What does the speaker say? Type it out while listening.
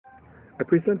I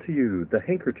present to you the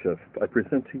handkerchief. I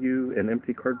present to you an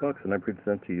empty card box, and I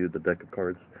present to you the deck of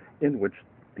cards in which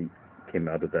the came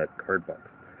out of that card box.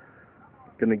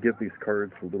 Going to give these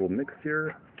cards a little mix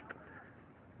here,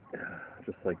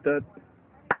 just like that.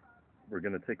 We're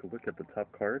going to take a look at the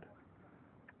top card,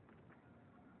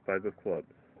 Five of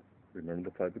Clubs. Remember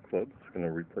the Five of Clubs. We're going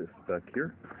to replace it back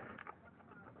here.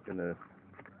 Going to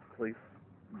place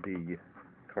the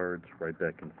cards right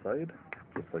back inside,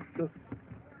 just like this,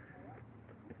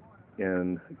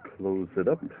 and close it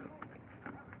up,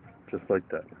 just like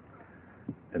that.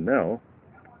 And now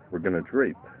we're going to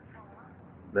drape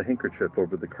the handkerchief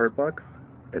over the card box,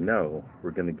 and now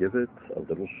we're going to give it a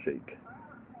little shake.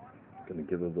 Going to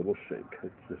give it a little shake.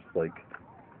 It's just like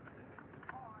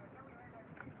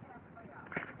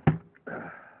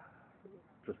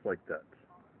that.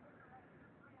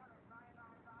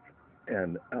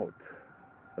 And out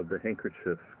of the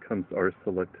handkerchief comes our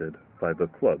selected Five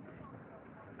of Clubs.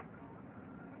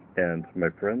 And my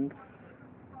friends,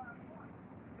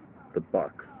 the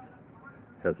box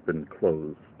has been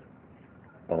closed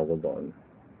all along.